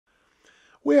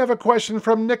We have a question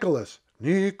from Nicholas.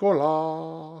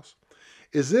 Nicholas.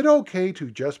 Is it okay to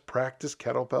just practice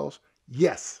kettlebells?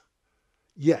 Yes.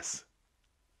 Yes.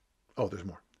 Oh, there's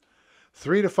more.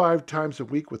 3 to 5 times a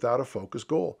week without a focused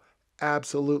goal.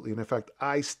 Absolutely. And in fact,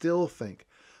 I still think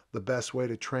the best way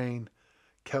to train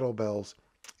kettlebells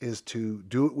is to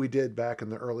do what we did back in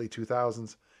the early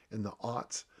 2000s, in the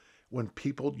aughts, when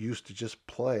people used to just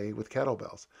play with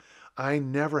kettlebells. I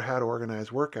never had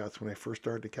organized workouts when I first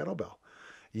started the kettlebell.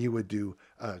 You would do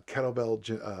not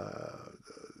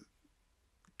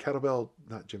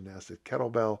gymnastics,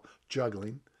 kettlebell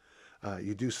juggling.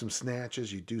 You do some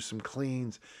snatches, you do some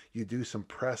cleans, you do some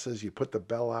presses, you put the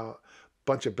bell out,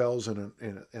 bunch of bells in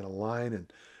a line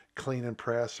and clean and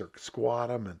press or squat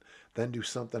them and then do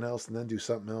something else and then do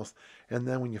something else. And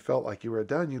then when you felt like you were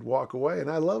done, you'd walk away. And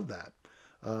I love that.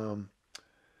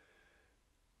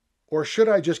 Or should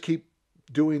I just keep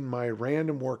doing my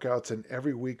random workouts in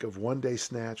every week of 1 day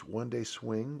snatch, 1 day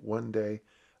swing, 1 day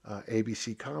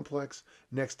ABC complex,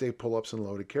 next day pull-ups and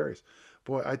loaded carries?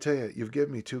 Boy, I tell you, you've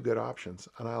given me 2 good options,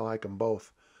 and I like them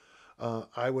both.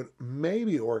 I would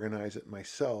maybe organize it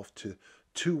myself to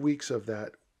 2 weeks of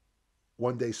that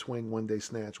 1 day swing, 1 day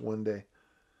snatch, 1 day,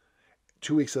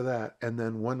 2 weeks of that, and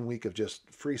then 1 week of just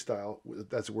freestyle.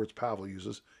 That's the words Pavel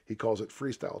uses. He calls it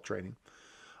freestyle training.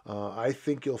 I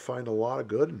think you'll find a lot of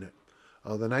good in it.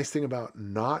 The nice thing about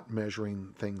not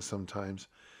measuring things sometimes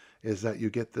is that you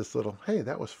get this little, hey,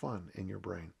 that was fun in your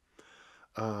brain.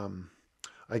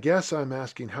 I guess I'm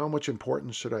asking, how much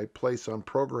importance should I place on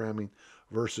programming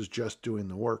versus just doing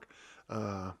the work?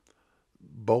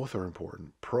 Both are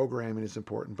important. Programming is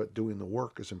important, but doing the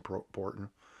work is important.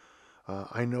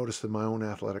 I noticed in my own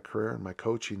athletic career and my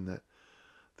coaching that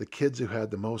the kids who had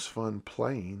the most fun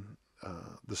playing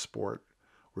the sport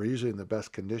were usually in the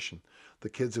best condition. The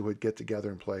kids who would get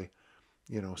together and play,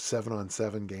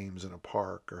 7-on-7 games in a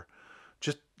park or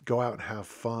just go out and have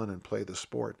fun and play the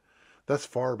sport. That's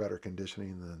far better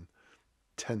conditioning than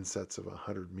 10 sets of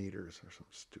 100 meters or some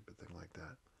stupid thing like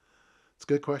that. It's a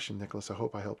good question, Nicholas. I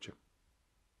hope I helped you.